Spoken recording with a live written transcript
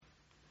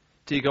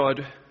Dear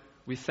God,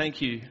 we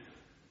thank you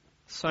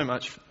so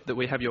much that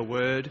we have your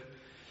word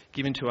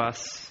given to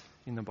us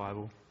in the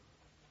Bible.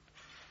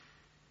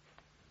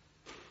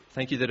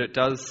 Thank you that it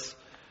does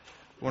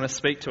want to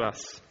speak to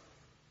us.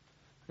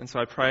 And so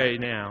I pray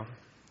now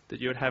that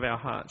you would have our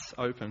hearts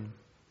open,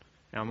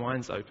 our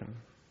minds open,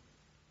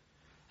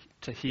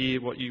 to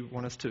hear what you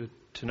want us to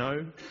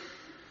know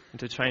and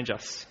to change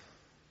us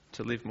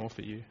to live more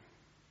for you.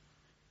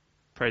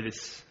 Pray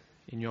this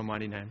in your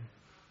mighty name.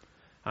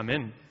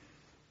 Amen.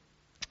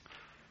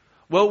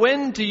 Well,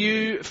 when do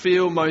you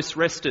feel most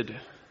rested?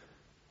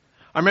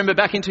 I remember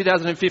back in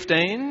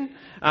 2015,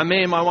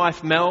 me and my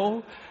wife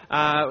Mel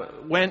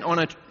went on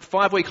a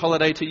 5-week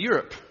holiday to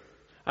Europe.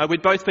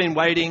 We'd both been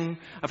waiting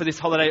for this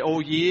holiday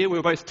all year. We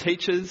were both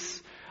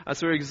teachers,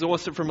 so we were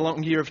exhausted from a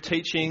long year of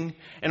teaching.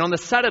 And on the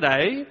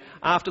Saturday,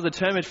 after the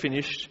term had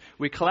finished,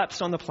 we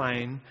collapsed on the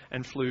plane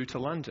and flew to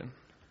London.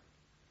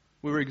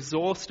 We were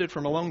exhausted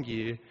from a long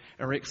year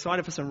and were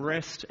excited for some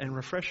rest and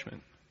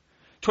refreshment.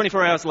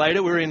 24 hours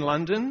later, we were in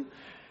London,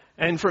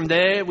 and from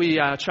there we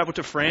travelled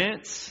to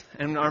France,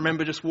 and I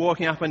remember just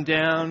walking up and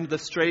down the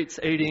streets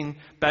eating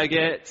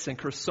baguettes and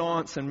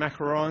croissants and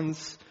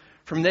macarons.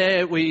 From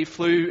there we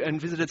flew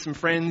and visited some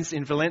friends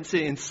in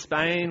Valencia in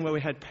Spain, where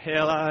we had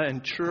paella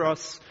and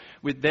churros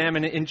with them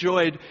and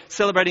enjoyed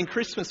celebrating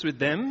Christmas with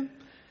them.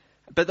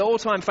 But the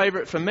all-time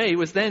favourite for me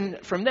was then,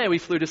 from there we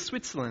flew to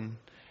Switzerland,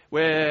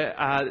 where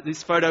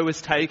this photo was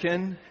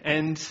taken,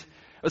 and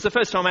it was the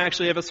first time I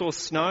actually ever saw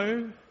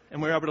snow.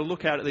 And we were able to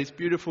look out at these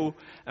beautiful,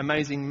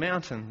 amazing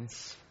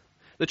mountains.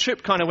 The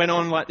trip kind of went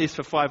on like this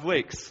for 5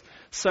 weeks,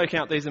 soaking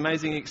out these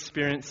amazing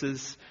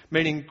experiences,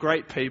 meeting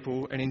great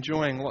people and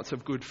enjoying lots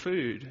of good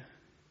food.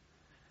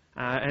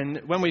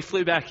 And when we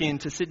flew back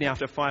into Sydney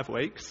after 5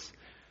 weeks,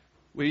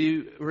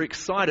 we were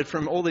excited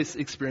from all these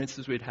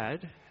experiences we'd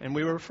had, and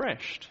we were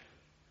refreshed.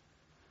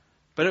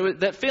 But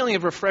that feeling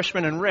of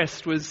refreshment and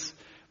rest was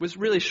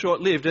really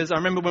short-lived, as I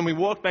remember when we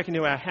walked back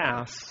into our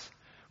house,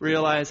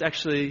 realised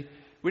actually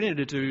we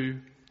needed to do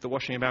the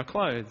washing of our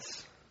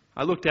clothes.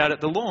 I looked out at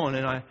the lawn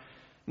and I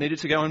needed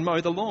to go and mow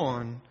the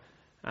lawn.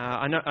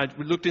 I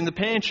looked in the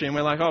pantry and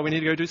we're like, we need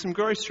to go do some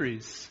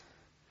groceries.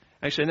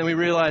 Actually, and then we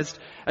realised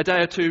a day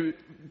or two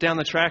down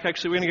the track,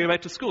 actually we're going to go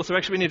back to school. So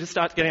actually we need to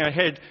start getting our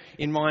head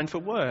in mind for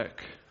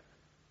work.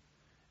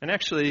 And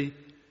actually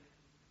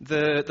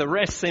the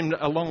rest seemed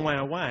a long way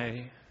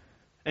away.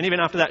 And even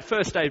after that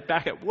first day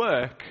back at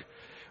work,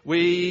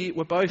 we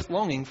were both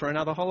longing for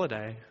another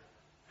holiday.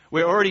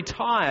 We're already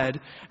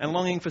tired and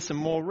longing for some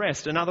more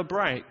rest, another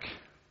break.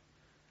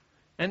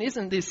 And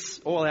isn't this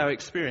all our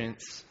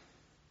experience?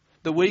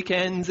 The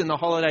weekends and the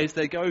holidays,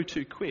 they go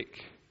too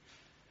quick.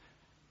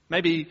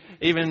 Maybe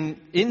even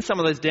in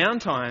some of those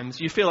downtimes,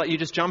 you feel like you're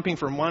just jumping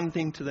from one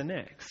thing to the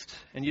next,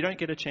 and you don't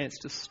get a chance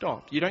to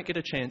stop. You don't get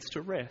a chance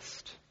to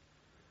rest.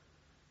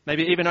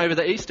 Maybe even over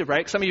the Easter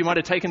break, some of you might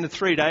have taken the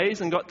 3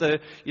 days and got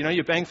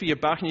your bang for your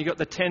buck, and you got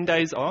the 10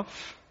 days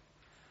off.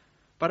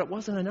 But it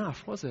wasn't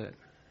enough, was it?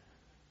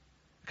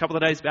 A couple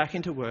of days back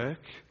into work,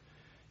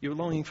 you're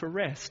longing for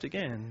rest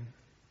again.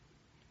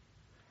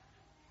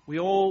 We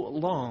all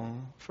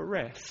long for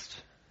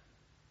rest.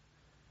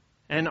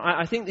 And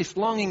I think this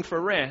longing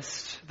for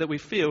rest that we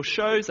feel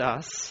shows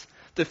us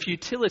the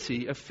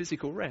futility of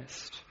physical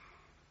rest.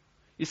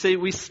 You see,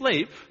 we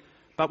sleep,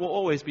 but we'll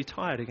always be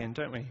tired again,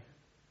 don't we?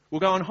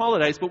 We'll go on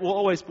holidays, but we'll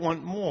always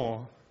want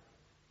more.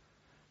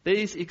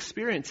 These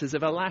experiences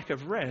of a lack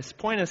of rest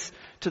point us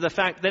to the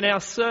fact that our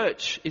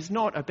search is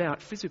not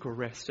about physical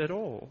rest at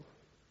all.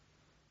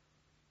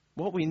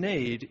 What we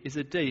need is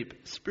a deep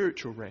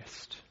spiritual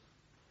rest,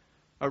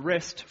 a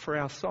rest for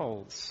our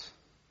souls.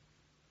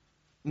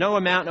 No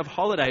amount of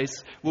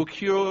holidays will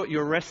cure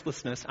your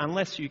restlessness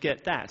unless you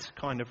get that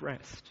kind of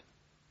rest.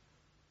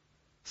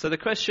 So the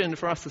question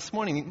for us this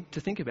morning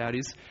to think about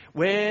is,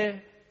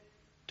 where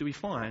do we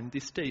find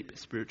this deep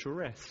spiritual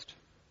rest?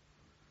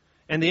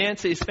 And the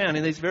answer is found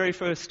in these very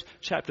first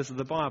chapters of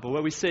the Bible,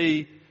 where we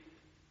see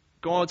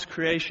God's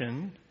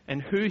creation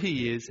and who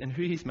he is and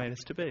who he's made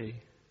us to be.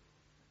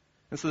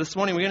 And so this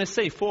morning we're going to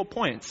see 4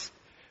 points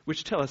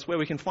which tell us where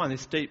we can find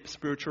this deep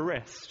spiritual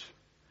rest.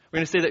 We're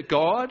going to see that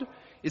God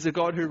is a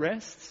God who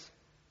rests.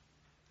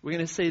 We're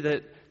going to see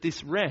that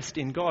this rest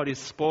in God is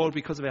spoiled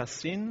because of our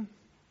sin.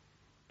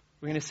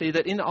 We're going to see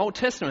that in the Old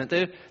Testament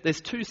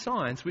there's 2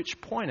 signs which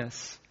point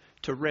us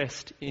to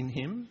rest in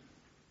him.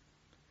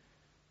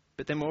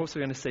 But then we're also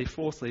going to see,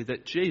 fourthly,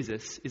 that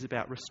Jesus is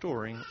about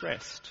restoring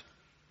rest.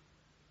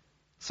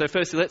 So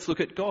firstly, let's look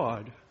at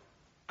God.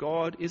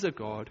 God is a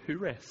God who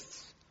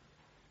rests.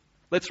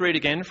 Let's read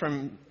again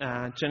from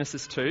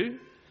Genesis 2,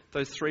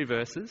 those 3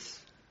 verses.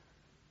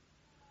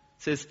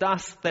 It says,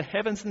 "Thus the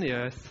heavens and the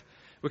earth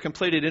were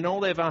completed in all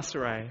their vast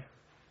array.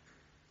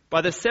 By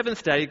the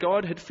 7th day,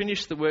 God had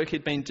finished the work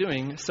he'd been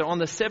doing, so on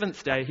the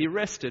 7th day he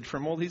rested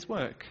from all his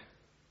work.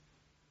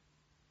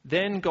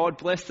 Then God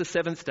blessed the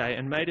 7th day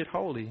and made it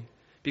holy,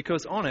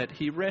 because on it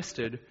he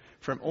rested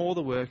from all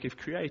the work of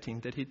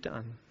creating that he'd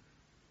done."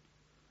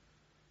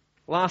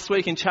 Last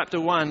week in chapter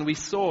 1, we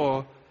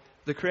saw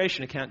the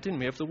creation account, didn't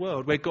we, of the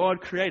world, where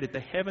God created the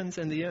heavens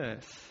and the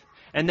earth.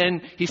 And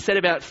then he set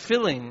about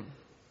filling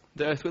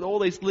the earth with all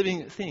these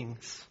living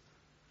things,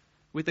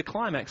 with the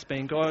climax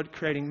being God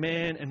creating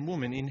man and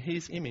woman in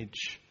his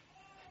image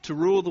to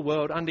rule the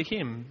world under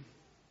him.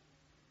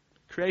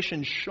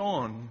 Creation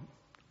shone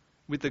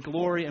with the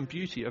glory and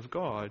beauty of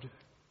God.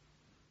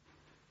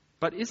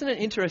 But isn't it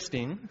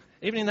interesting,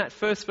 even in that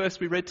first verse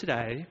we read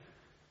today,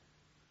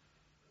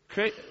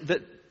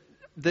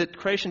 that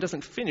creation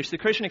doesn't finish, the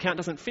creation account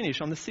doesn't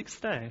finish on the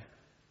sixth day.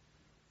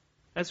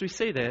 As we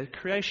see there,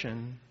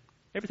 creation,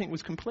 everything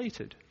was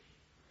completed.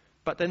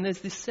 But then there's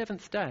this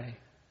seventh day.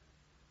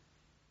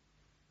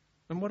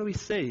 And what do we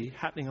see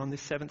happening on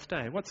this seventh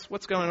day?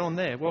 What's going on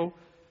there? Well,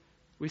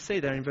 we see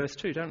there in verse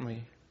 2, don't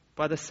we?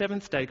 By the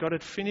seventh day, God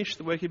had finished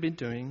the work he'd been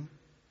doing.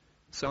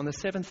 So on the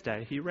seventh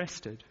day, he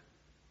rested.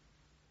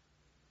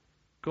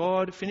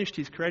 God finished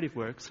his creative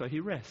work, so he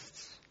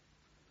rests.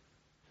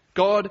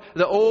 God,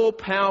 the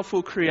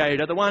all-powerful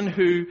creator, the one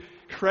who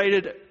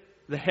created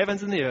the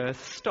heavens and the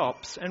earth,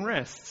 stops and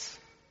rests.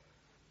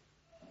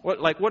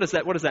 What does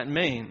that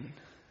mean?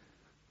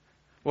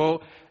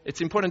 Well,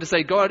 it's important to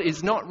say God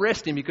is not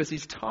resting because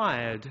he's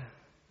tired.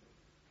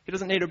 He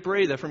doesn't need a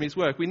breather from his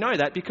work. We know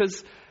that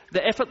because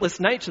the effortless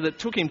nature that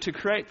took him to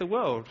create the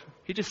world.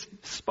 He just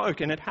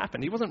spoke and it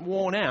happened. He wasn't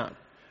worn out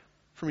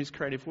from his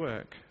creative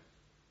work.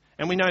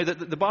 And we know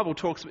that the Bible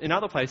talks in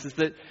other places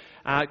that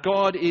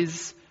God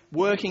is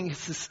working,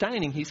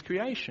 sustaining his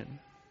creation.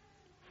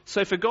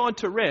 So for God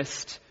to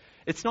rest,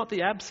 it's not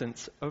the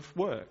absence of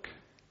work.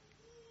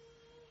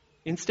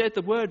 Instead,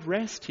 the word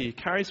rest here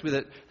carries with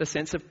it the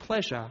sense of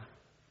pleasure,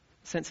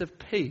 sense of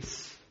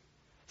peace,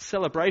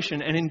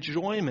 celebration and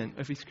enjoyment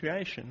of his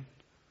creation.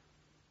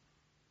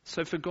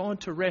 So for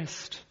God to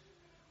rest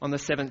on the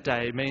seventh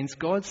day means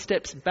God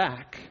steps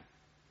back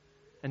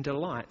and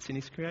delights in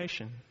his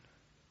creation.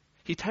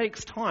 He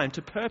takes time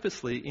to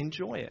purposely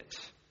enjoy it.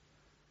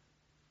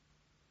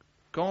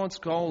 God's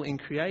goal in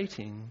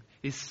creating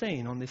is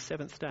seen on this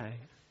seventh day.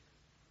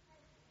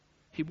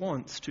 He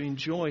wants to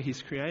enjoy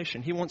his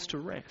creation. He wants to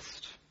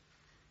rest.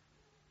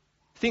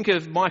 Think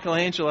of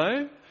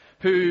Michelangelo,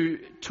 who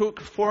took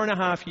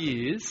 4.5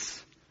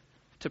 years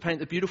to paint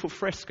the beautiful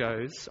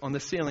frescoes on the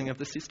ceiling of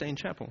the Sistine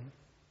Chapel.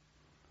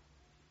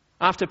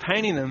 After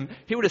painting them,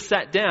 he would have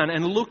sat down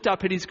and looked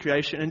up at his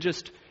creation and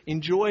just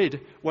enjoyed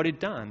what he'd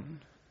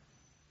done.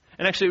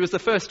 And actually, it was the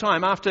first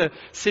time after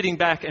sitting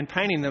back and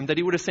painting them that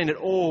he would have seen it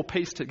all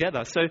pieced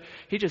together. So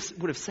he just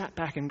would have sat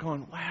back and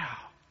gone, wow.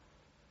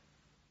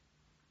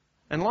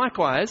 And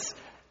likewise,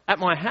 at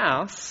my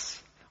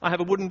house, I have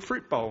a wooden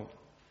fruit bowl.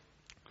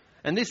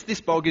 And this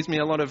bowl gives me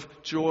a lot of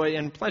joy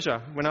and pleasure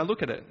when I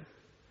look at it.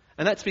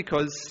 And that's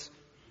because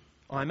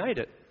I made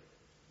it.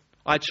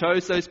 I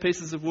chose those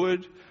pieces of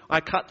wood.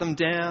 I cut them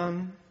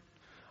down.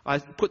 I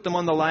put them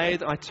on the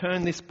lathe. I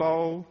turned this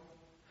bowl.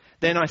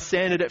 Then I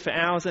sanded it for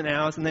hours and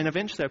hours. And then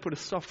eventually I put a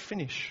soft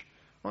finish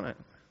on it.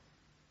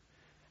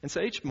 And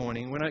so each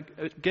morning when I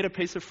get a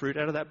piece of fruit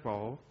out of that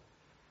bowl,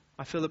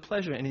 I feel the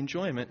pleasure and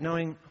enjoyment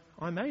knowing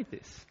I made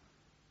this.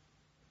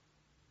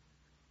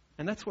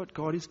 And that's what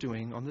God is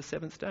doing on the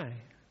seventh day.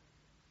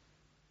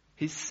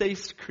 He's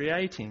ceased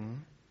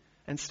creating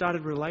and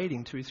started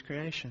relating to his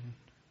creation.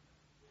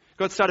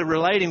 God started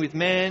relating with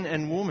man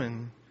and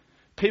woman.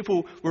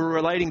 People were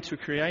relating to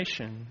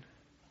creation.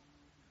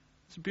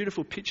 It's a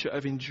beautiful picture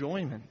of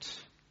enjoyment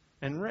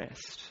and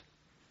rest.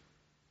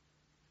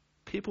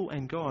 People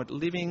and God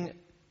living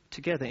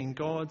together in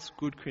God's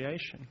good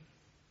creation.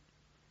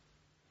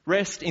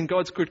 Rest in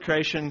God's good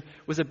creation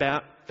was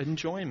about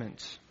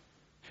enjoyment.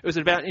 It was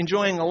about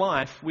enjoying a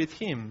life with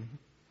him.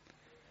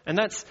 And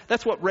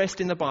that's what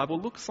rest in the Bible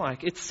looks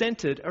like. It's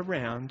centered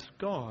around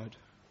God.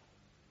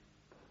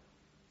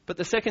 But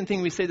the second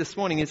thing we see this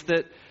morning is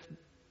that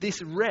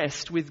this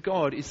rest with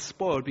God is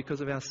spoiled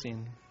because of our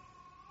sin.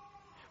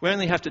 We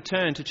only have to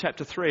turn to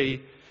chapter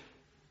 3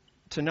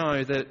 to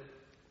know that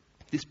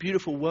this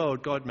beautiful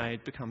world God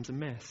made becomes a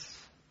mess.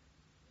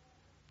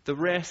 The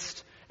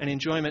rest and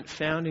enjoyment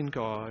found in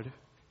God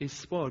is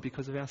spoiled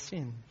because of our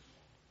sin.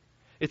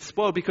 It's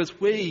spoiled because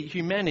we,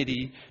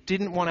 humanity,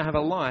 didn't want to have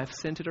a life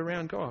centered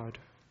around God.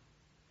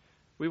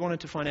 We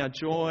wanted to find our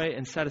joy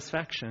and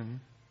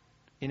satisfaction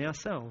in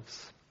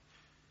ourselves.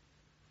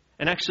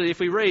 And actually, if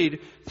we read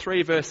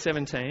 3 verse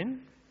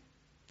 17,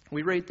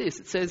 we read this.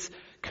 It says,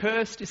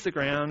 "Cursed is the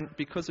ground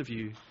because of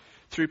you.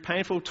 Through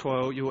painful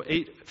toil you will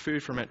eat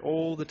food from it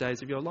all the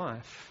days of your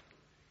life."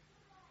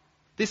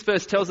 This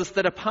verse tells us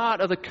that a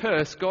part of the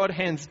curse God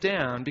hands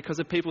down because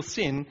of people's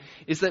sin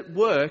is that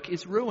work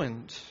is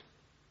ruined.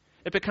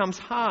 It becomes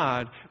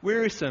hard,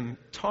 wearisome,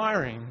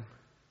 tiring.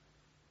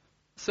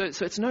 So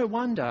it's no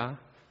wonder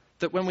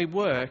that when we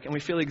work and we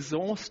feel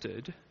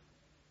exhausted,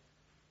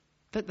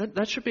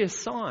 that should be a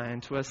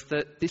sign to us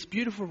that this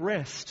beautiful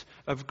rest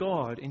of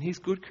God in his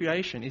good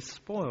creation is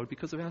spoiled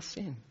because of our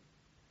sin.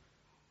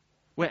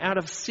 We're out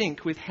of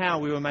sync with how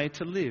we were made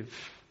to live.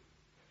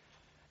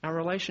 Our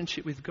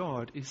relationship with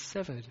God is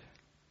severed.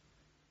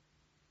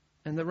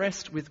 And the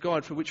rest with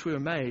God for which we were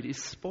made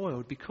is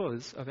spoiled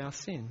because of our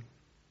sin.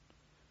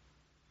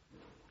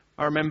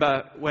 I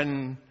remember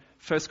when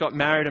first got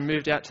married and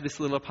moved out to this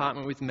little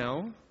apartment with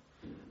Mel.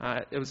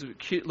 It was a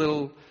cute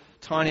little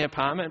tiny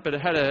apartment, but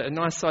it had a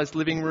nice sized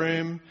living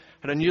room,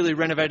 had a newly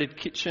renovated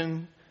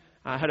kitchen,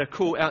 had a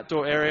cool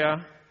outdoor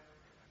area.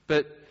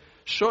 But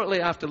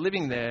shortly after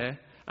living there,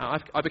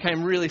 I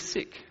became really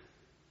sick.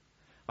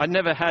 I'd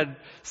never had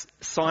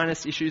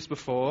sinus issues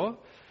before,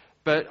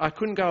 but I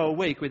couldn't go a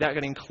week without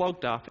getting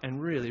clogged up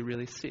and really,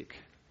 really sick.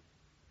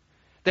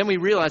 Then we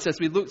realised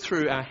as we looked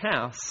through our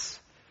house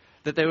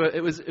that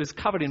it was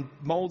covered in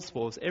mould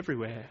spores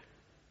everywhere.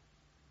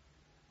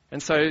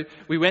 And so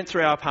we went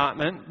through our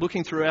apartment,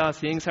 looking through our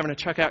things, having to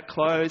chuck out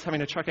clothes, having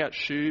to chuck out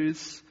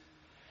shoes.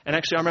 And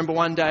actually, I remember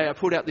one day I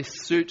pulled out this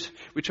suit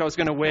which I was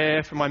going to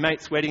wear for my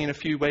mate's wedding in a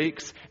few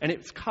weeks, and it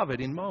was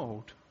covered in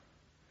mould.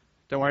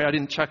 Don't worry, I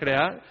didn't chuck it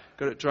out,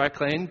 got it dry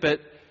cleaned, but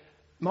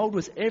mould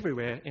was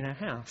everywhere in our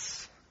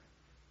house.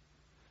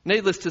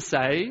 Needless to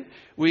say,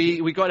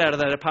 we got out of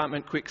that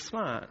apartment quick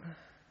smart.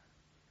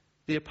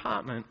 The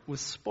apartment was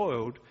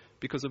spoiled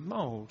because of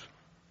mould.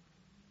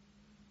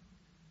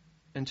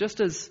 And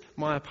just as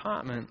my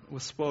apartment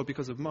was spoiled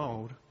because of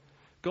mould,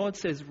 God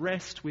says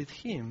rest with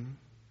him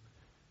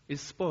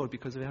is spoiled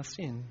because of our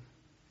sin.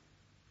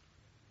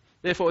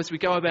 Therefore, as we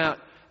go about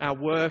our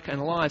work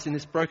and lives in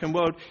this broken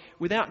world,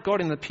 without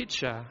God in the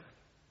picture,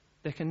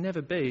 there can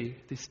never be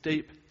this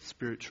deep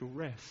spiritual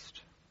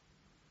rest.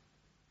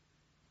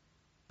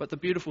 But the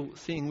beautiful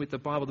thing with the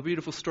Bible, the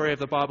beautiful story of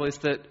the Bible, is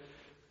that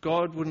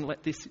God wouldn't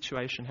let this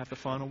situation have the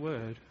final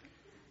word.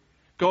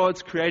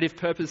 God's creative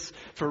purpose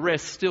for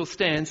rest still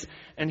stands,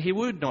 and he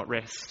would not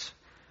rest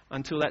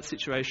until that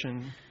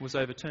situation was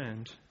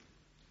overturned.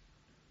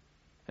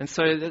 And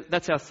so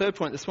that's our third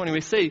point this morning. We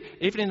see,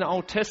 even in the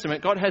Old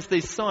Testament, God has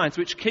these signs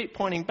which keep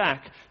pointing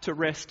back to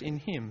rest in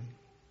him.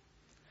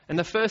 And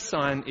the first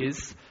sign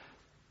is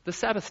the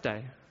Sabbath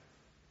day.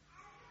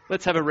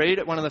 Let's have a read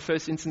at one of the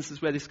first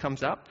instances where this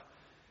comes up.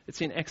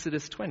 It's in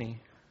Exodus 20.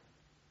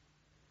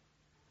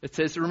 It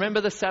says,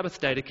 "Remember the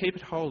Sabbath day to keep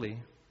it holy.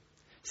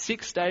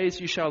 6 days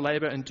you shall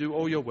labour and do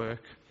all your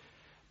work,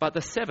 but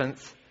the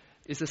seventh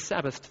is a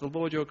Sabbath to the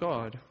Lord your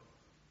God.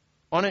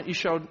 On it you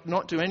shall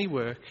not do any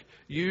work,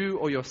 you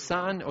or your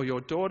son or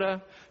your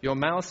daughter, your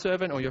male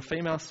servant or your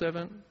female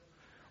servant,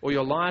 or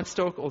your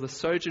livestock or the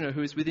sojourner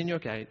who is within your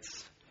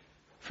gates.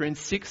 For in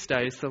 6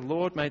 days the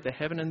Lord made the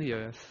heaven and the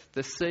earth,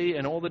 the sea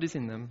and all that is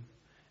in them,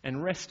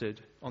 and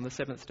rested on the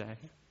seventh day."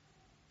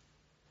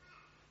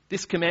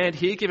 This command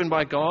here given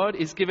by God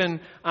is given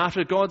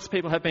after God's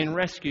people have been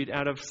rescued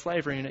out of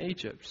slavery in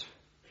Egypt.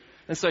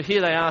 And so here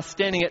they are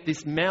standing at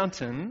this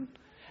mountain,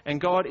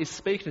 and God is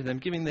speaking to them,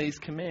 giving these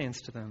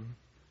commands to them,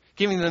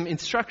 giving them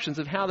instructions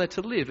of how they're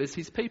to live as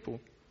his people.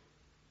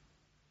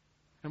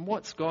 And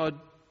what's God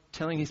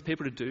telling his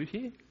people to do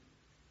here?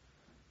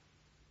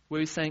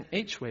 Well, he's saying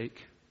each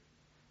week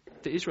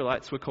the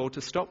Israelites were called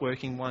to stop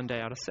working 1 day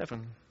out of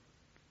 7.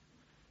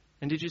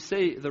 And did you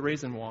see the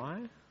reason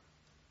why?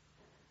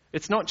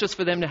 It's not just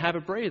for them to have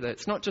a breather.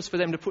 It's not just for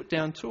them to put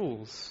down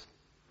tools.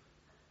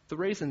 The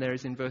reason there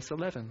is in verse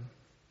 11.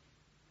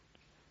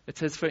 It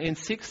says, "For in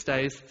 6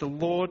 days the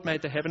Lord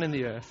made the heaven and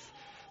the earth,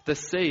 the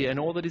sea and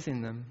all that is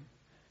in them,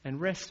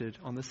 and rested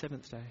on the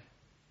seventh day."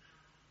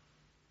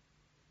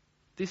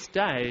 This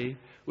day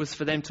was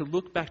for them to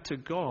look back to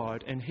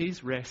God and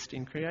his rest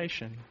in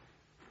creation.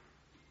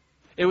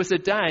 It was a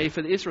day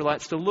for the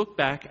Israelites to look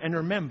back and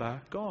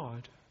remember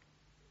God.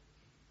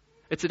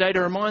 It's a day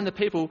to remind the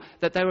people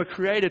that they were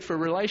created for a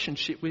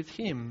relationship with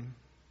him.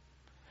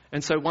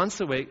 And so once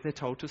a week they're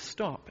told to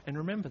stop and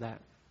remember that.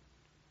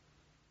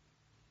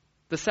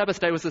 The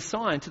Sabbath day was a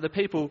sign to the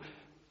people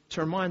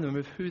to remind them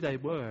of who they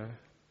were.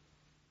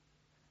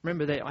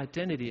 Remember their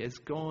identity as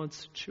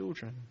God's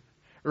children.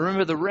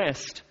 Remember the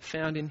rest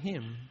found in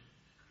him.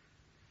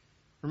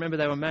 Remember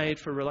they were made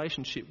for a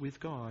relationship with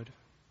God.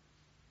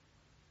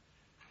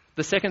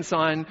 The second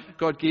sign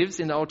God gives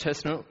in the Old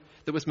Testament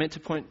that was meant to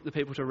point the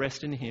people to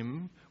rest in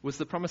him was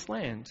the promised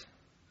land.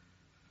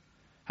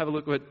 Have a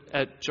look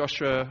at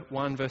Joshua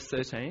 1 verse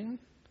 13.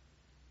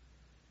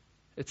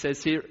 It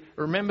says here,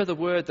 "Remember the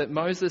word that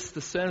Moses,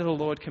 the servant of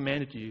the Lord,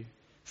 commanded you,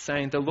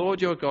 saying, 'The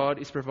Lord your God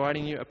is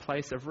providing you a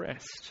place of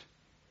rest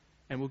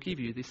and will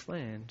give you this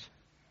land.'"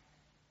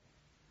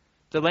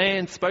 The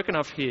land spoken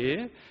of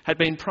here had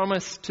been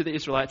promised to the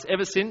Israelites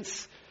ever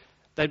since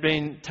they'd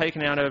been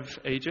taken out of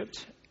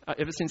Egypt,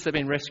 ever since they'd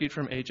been rescued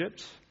from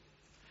Egypt.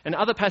 And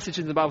other passages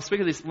in the Bible speak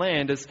of this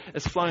land as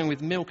flowing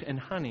with milk and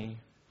honey.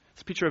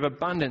 It's a picture of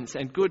abundance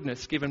and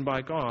goodness given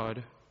by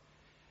God.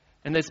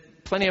 And there's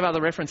plenty of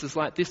other references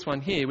like this one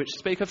here which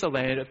speak of the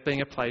land as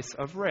being a place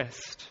of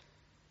rest.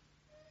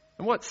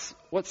 And what's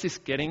this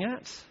getting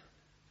at?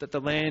 That the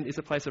land is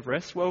a place of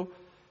rest? Well,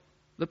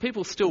 the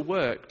people still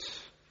worked.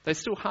 They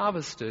still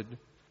harvested.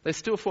 They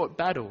still fought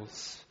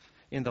battles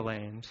in the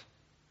land.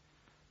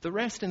 The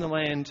rest in the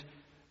land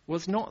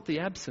was not the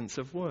absence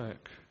of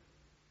work.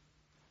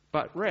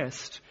 But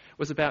rest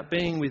was about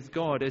being with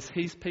God as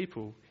his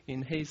people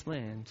in his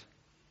land.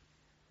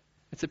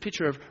 It's a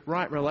picture of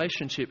right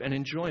relationship and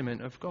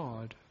enjoyment of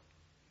God.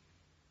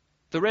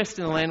 The rest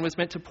in the land was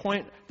meant to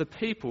point the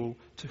people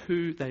to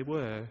who they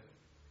were.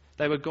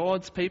 They were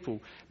God's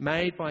people,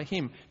 made by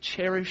him,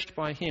 cherished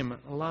by him,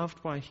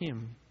 loved by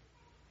him.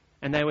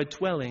 And they were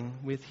dwelling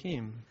with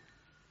him.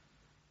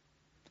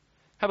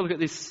 Have a look at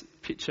this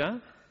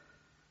picture.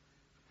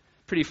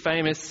 Pretty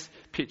famous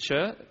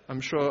picture.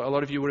 I'm sure a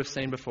lot of you would have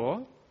seen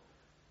before.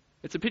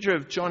 It's a picture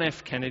of John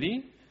F.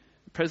 Kennedy,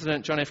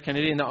 President John F.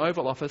 Kennedy, in the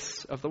Oval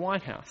Office of the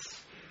White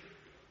House.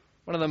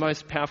 One of the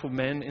most powerful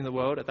men in the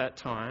world at that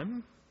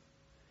time.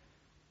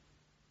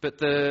 But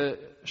the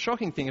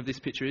shocking thing of this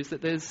picture is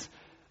that there's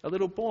a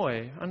little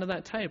boy under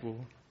that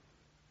table.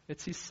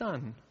 It's his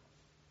son.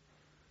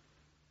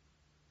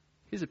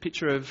 Here's a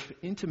picture of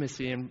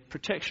intimacy and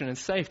protection and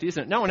safety,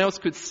 isn't it? No one else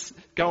could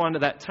go under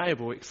that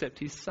table except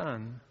his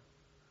son.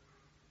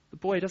 The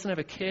boy doesn't have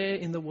a care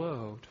in the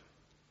world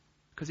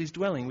because he's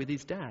dwelling with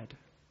his dad.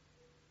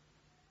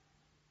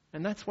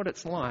 And that's what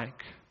it's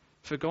like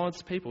for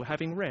God's people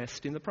having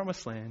rest in the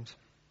Promised Land.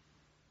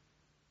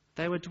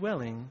 They were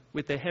dwelling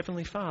with their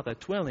Heavenly Father,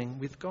 dwelling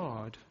with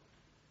God,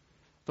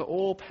 the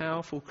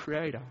all-powerful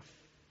Creator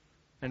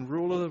and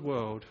ruler of the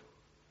world.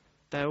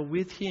 They were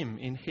with him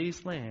in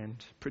his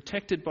land,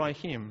 protected by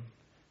him,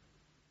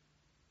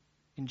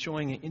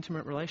 enjoying an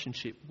intimate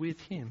relationship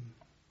with him.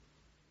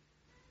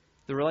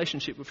 The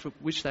relationship for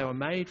which they were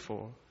made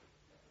for.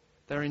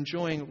 They were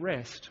enjoying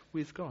rest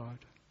with God.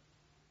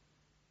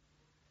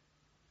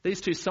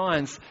 These two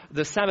signs,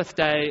 the Sabbath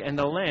day and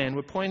the land,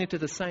 were pointing to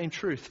the same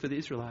truth for the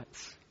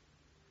Israelites.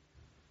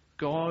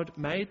 God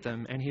made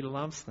them and he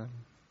loves them.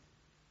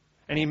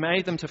 And he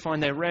made them to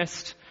find their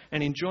rest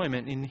and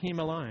enjoyment in him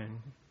alone.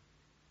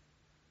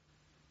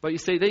 But you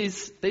see,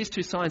 these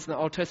two signs in the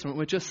Old Testament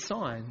were just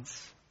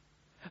signs.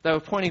 They were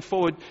pointing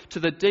forward to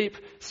the deep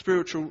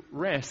spiritual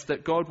rest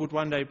that God would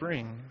one day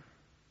bring.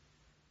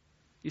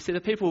 You see,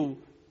 the people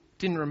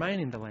didn't remain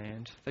in the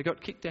land. They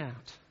got kicked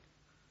out.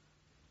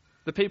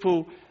 The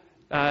people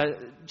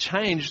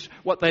changed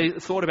what they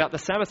thought about the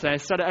Sabbath day,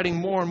 started adding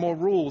more and more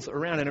rules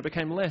around it, and it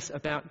became less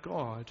about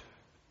God.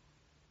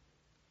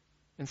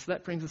 And so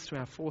that brings us to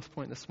our fourth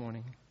point this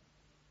morning.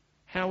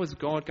 How is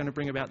God going to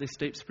bring about this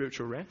deep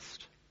spiritual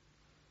rest?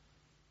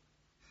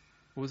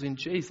 It was in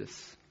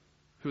Jesus,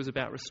 who was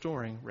about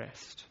restoring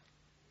rest.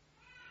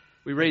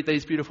 We read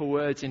these beautiful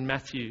words in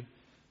Matthew,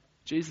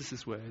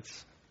 Jesus'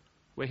 words,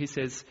 where he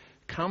says,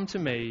 "Come to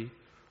me,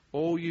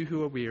 all you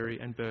who are weary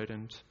and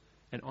burdened,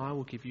 and I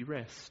will give you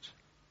rest.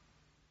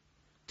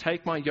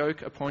 Take my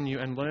yoke upon you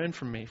and learn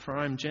from me, for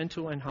I am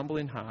gentle and humble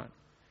in heart,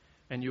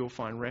 and you will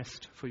find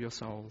rest for your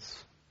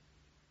souls."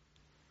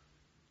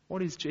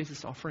 What is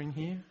Jesus offering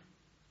here?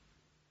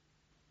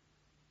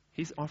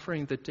 He's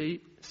offering the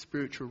deep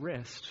spiritual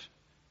rest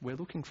we're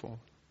looking for.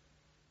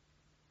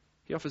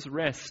 He offers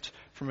rest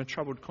from a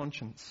troubled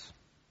conscience.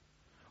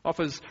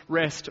 Offers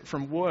rest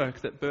from work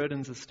that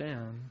burdens us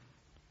down.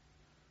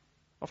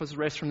 Offers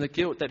rest from the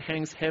guilt that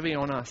hangs heavy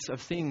on us of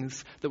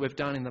things that we've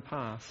done in the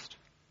past.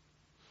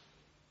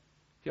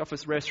 He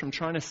offers rest from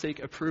trying to seek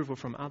approval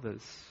from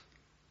others.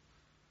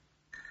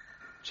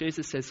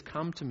 Jesus says,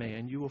 "Come to me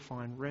and you will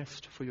find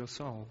rest for your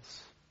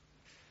souls."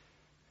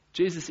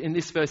 Jesus in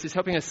this verse is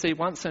helping us see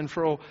once and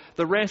for all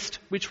the rest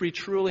which we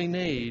truly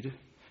need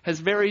has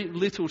very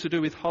little to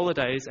do with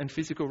holidays and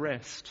physical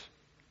rest.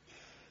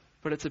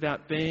 But it's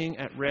about being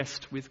at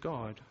rest with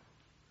God.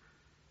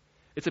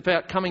 It's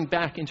about coming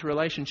back into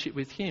relationship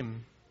with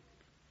him,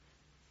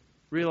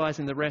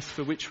 realizing the rest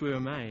for which we were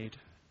made.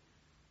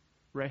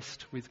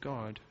 Rest with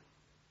God.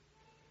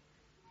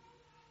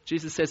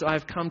 Jesus says, "I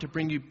have come to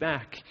bring you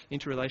back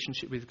into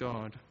relationship with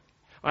God.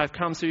 I have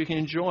come so you can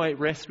enjoy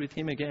rest with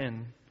him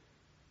again."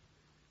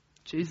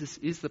 Jesus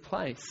is the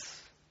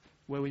place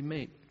where we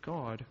meet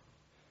God.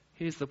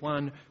 He is the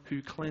one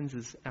who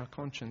cleanses our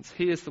conscience.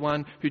 He is the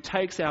one who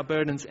takes our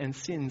burdens and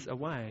sins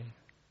away.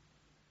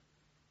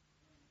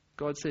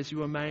 God says,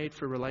 "You are made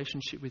for a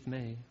relationship with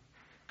me.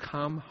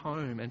 Come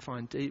home and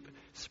find deep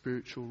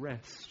spiritual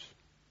rest."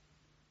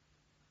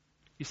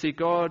 You see,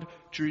 God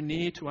drew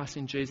near to us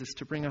in Jesus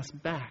to bring us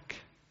back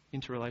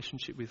into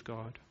relationship with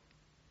God.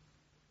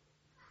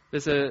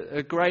 There's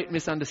a great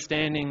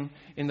misunderstanding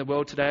in the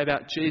world today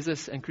about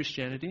Jesus and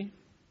Christianity.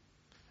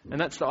 And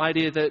that's the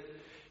idea that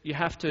you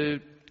have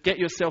to get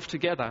yourself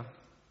together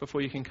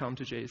before you can come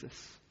to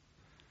Jesus.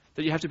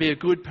 That you have to be a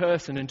good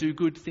person and do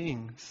good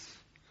things.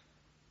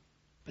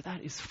 But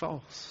that is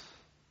false.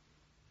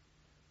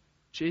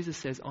 Jesus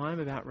says, "I'm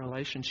about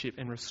relationship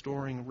and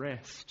restoring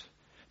rest."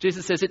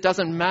 Jesus says, "It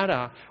doesn't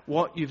matter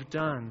what you've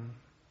done.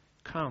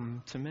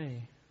 Come to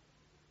me."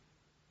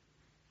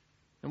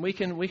 And we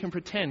can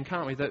pretend,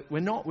 can't we, that we're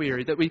not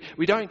weary, that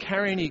we don't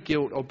carry any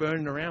guilt or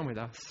burden around with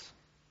us.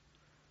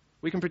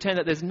 We can pretend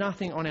that there's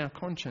nothing on our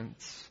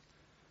conscience,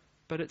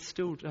 but it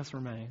still does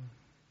remain.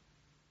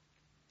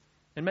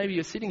 And maybe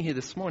you're sitting here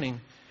this morning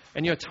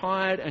and you're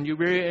tired and you're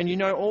weary and you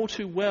know all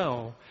too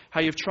well how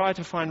you've tried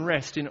to find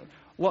rest in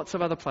lots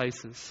of other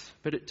places,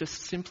 but it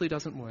just simply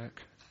doesn't work.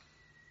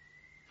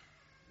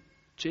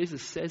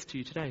 Jesus says to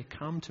you today,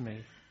 "Come to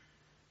me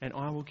and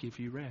I will give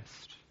you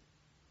rest."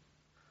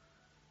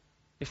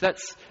 If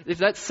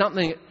that's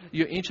something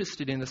you're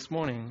interested in this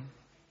morning,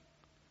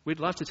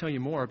 we'd love to tell you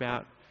more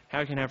about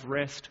how you can have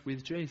rest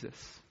with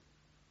Jesus.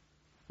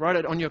 Write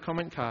it on your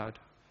comment card.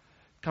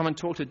 Come and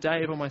talk to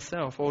Dave or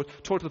myself, or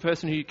talk to the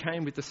person who you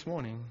came with this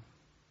morning.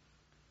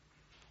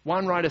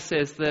 One writer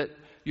says that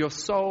your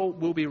soul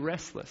will be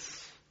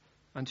restless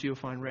until you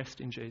find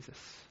rest in Jesus.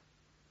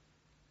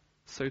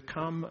 So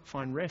come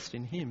find rest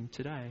in him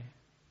today.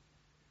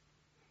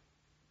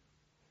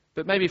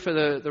 But maybe for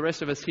the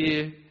rest of us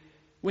here,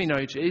 we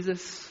know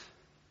Jesus.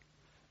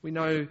 We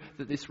know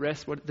that this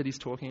rest that he's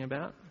talking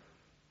about.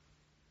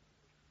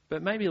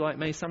 But maybe like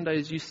me, some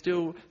days you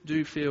still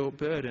do feel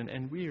burdened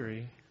and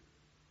weary.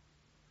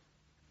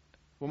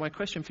 Well, my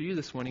question for you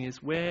this morning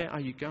is, where are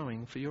you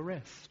going for your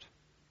rest?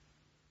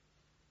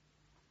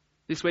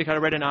 This week I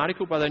read an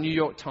article by the New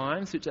York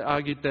Times which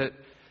argued that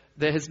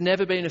there has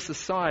never been a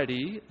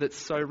society that's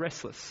so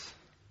restless.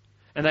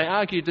 And they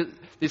argued that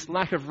this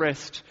lack of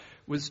rest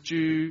was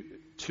due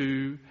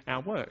to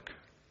our work.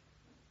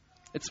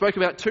 It spoke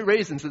about two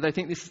reasons that they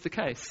think this is the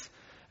case.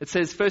 It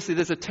says, firstly,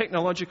 there's a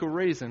technological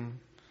reason.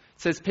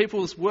 It says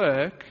people's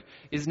work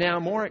is now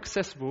more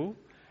accessible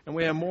and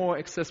we are more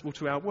accessible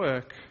to our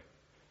work.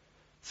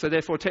 So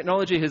therefore,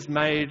 technology has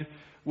made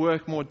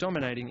work more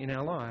dominating in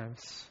our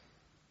lives.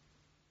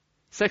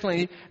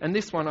 Secondly, and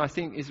this one I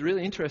think is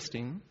really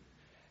interesting,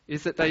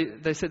 is that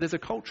they said there's a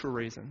cultural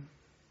reason.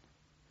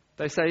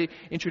 They say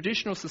in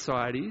traditional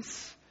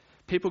societies,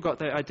 people got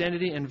their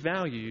identity and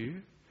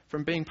value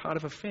from being part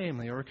of a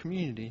family or a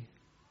community.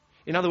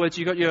 In other words,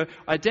 you got your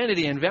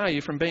identity and value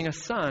from being a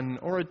son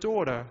or a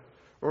daughter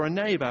or a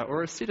neighbour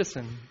or a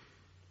citizen.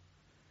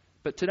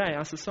 But today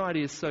our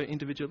society is so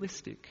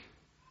individualistic.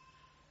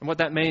 And what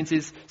that means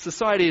is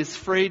society has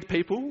freed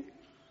people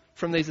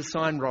from these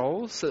assigned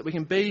roles so that we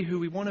can be who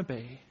we want to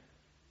be.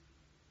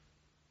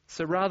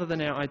 So rather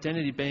than our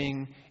identity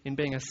being in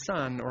being a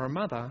son or a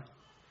mother,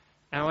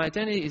 our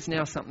identity is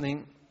now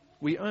something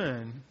we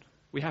earn,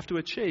 we have to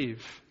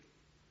achieve.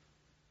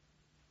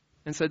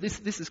 And so this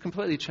has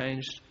completely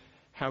changed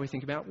how we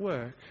think about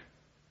work.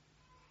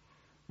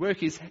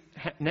 Work is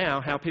now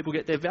how people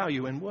get their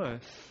value and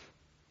worth,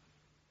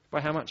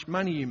 by how much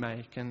money you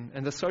make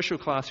and the social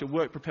class your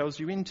work propels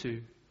you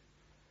into.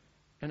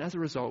 And as a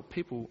result,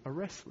 people are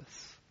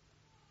restless.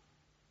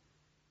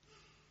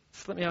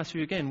 So let me ask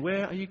you again,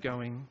 where are you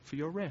going for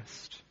your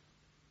rest?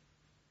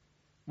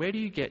 Where do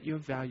you get your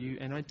value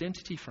and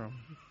identity from?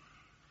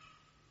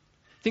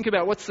 Think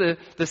about what's the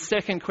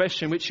second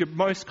question which you're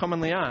most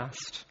commonly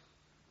asked.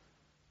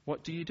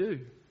 What do you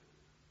do?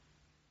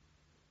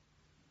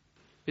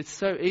 It's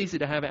so easy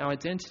to have our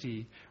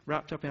identity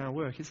wrapped up in our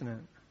work, isn't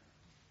it?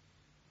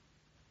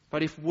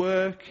 But if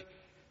work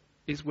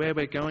is where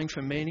we're going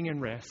for meaning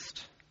and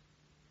rest,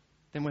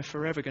 then we're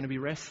forever going to be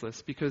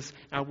restless because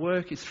our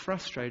work is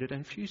frustrated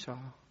and futile.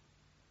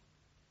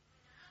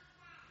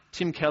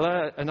 Tim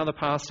Keller, another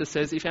pastor,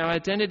 says if our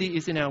identity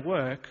is in our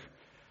work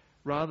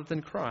rather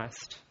than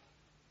Christ,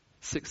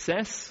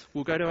 success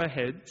will go to our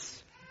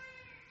heads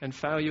and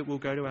failure will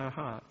go to our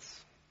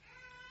hearts.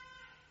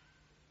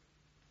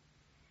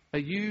 Are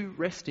you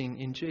resting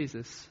in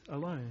Jesus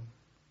alone?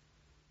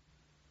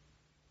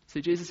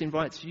 See, Jesus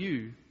invites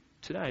you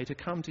today to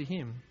come to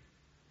him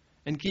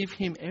and give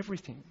him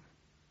everything.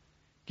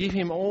 Give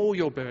him all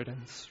your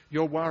burdens,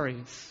 your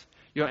worries,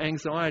 your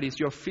anxieties,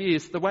 your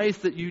fears, the ways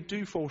that you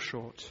do fall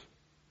short.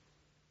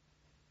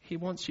 He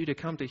wants you to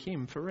come to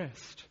him for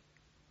rest.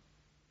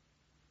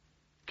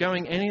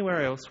 Going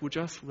anywhere else will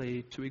just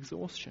lead to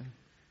exhaustion.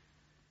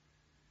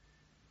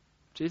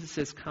 Jesus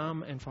says,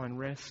 come and find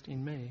rest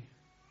in me.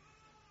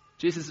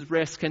 Jesus'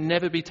 rest can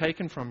never be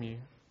taken from you.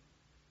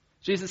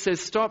 Jesus says,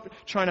 stop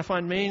trying to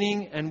find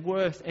meaning and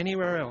worth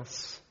anywhere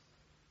else.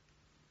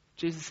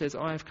 Jesus says,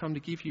 I have come to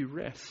give you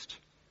rest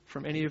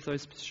from any of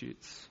those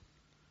pursuits.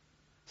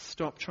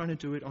 Stop trying to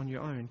do it on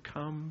your own.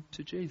 Come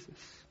to Jesus.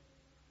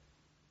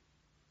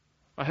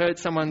 I heard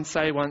someone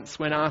say once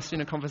when asked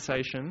in a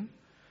conversation,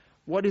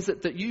 what is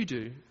it that you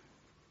do?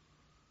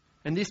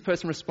 And this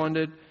person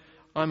responded,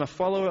 I'm a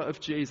follower of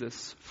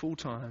Jesus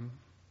full-time,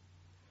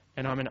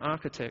 and I'm an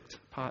architect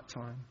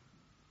part-time.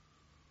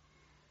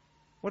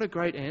 What a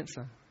great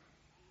answer.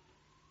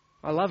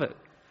 I love it.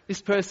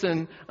 This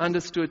person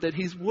understood that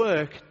his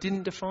work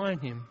didn't define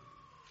him.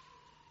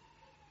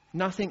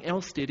 Nothing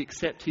else did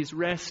except his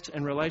rest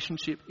and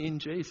relationship in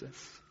Jesus.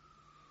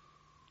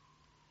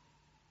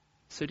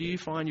 So do you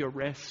find your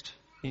rest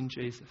in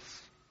Jesus?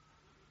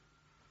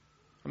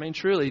 I mean,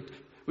 truly,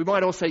 we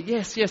might all say,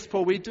 yes,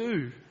 Paul, we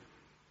do.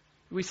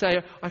 We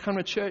say, I come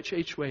to church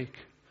each week.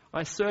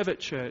 I serve at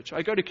church.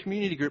 I go to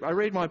community group. I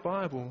read my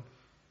Bible.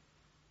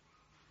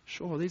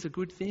 Sure, these are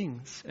good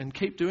things and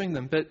keep doing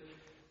them. But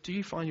do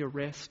you find your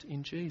rest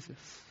in Jesus?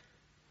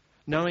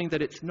 Knowing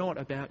that it's not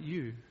about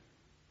you.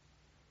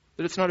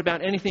 That it's not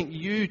about anything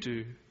you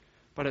do,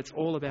 but it's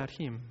all about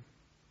him.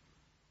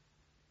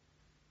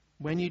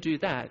 When you do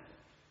that,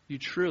 you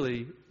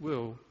truly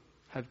will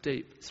have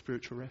deep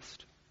spiritual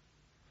rest.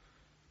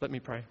 Let me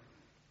pray.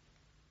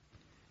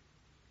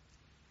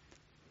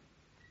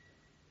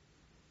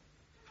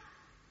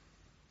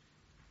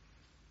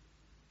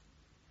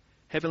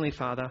 Heavenly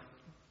Father,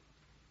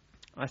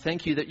 I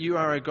thank you that you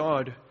are a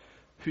God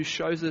who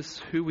shows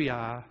us who we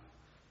are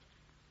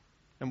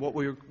and what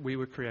we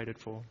were created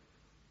for.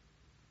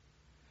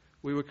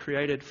 We were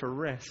created for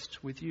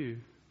rest with you,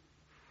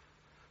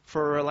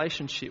 for a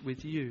relationship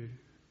with you,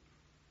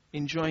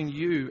 enjoying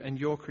you and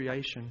your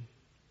creation.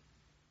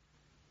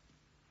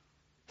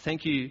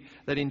 Thank you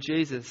that in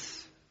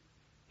Jesus,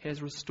 He has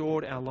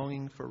restored our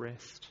longing for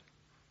rest.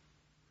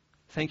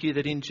 Thank you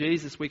that in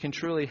Jesus we can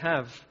truly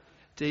have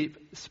deep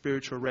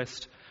spiritual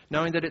rest,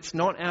 knowing that it's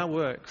not our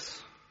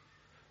works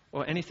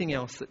or anything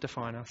else that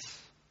define us,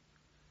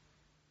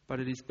 but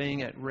it is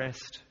being at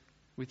rest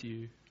with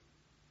you.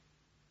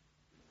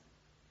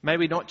 May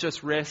we not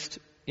just rest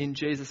in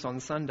Jesus on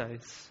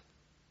Sundays,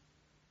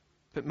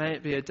 but may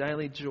it be a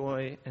daily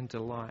joy and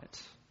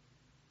delight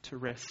to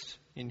rest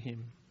in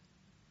Him.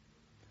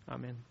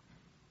 Amen.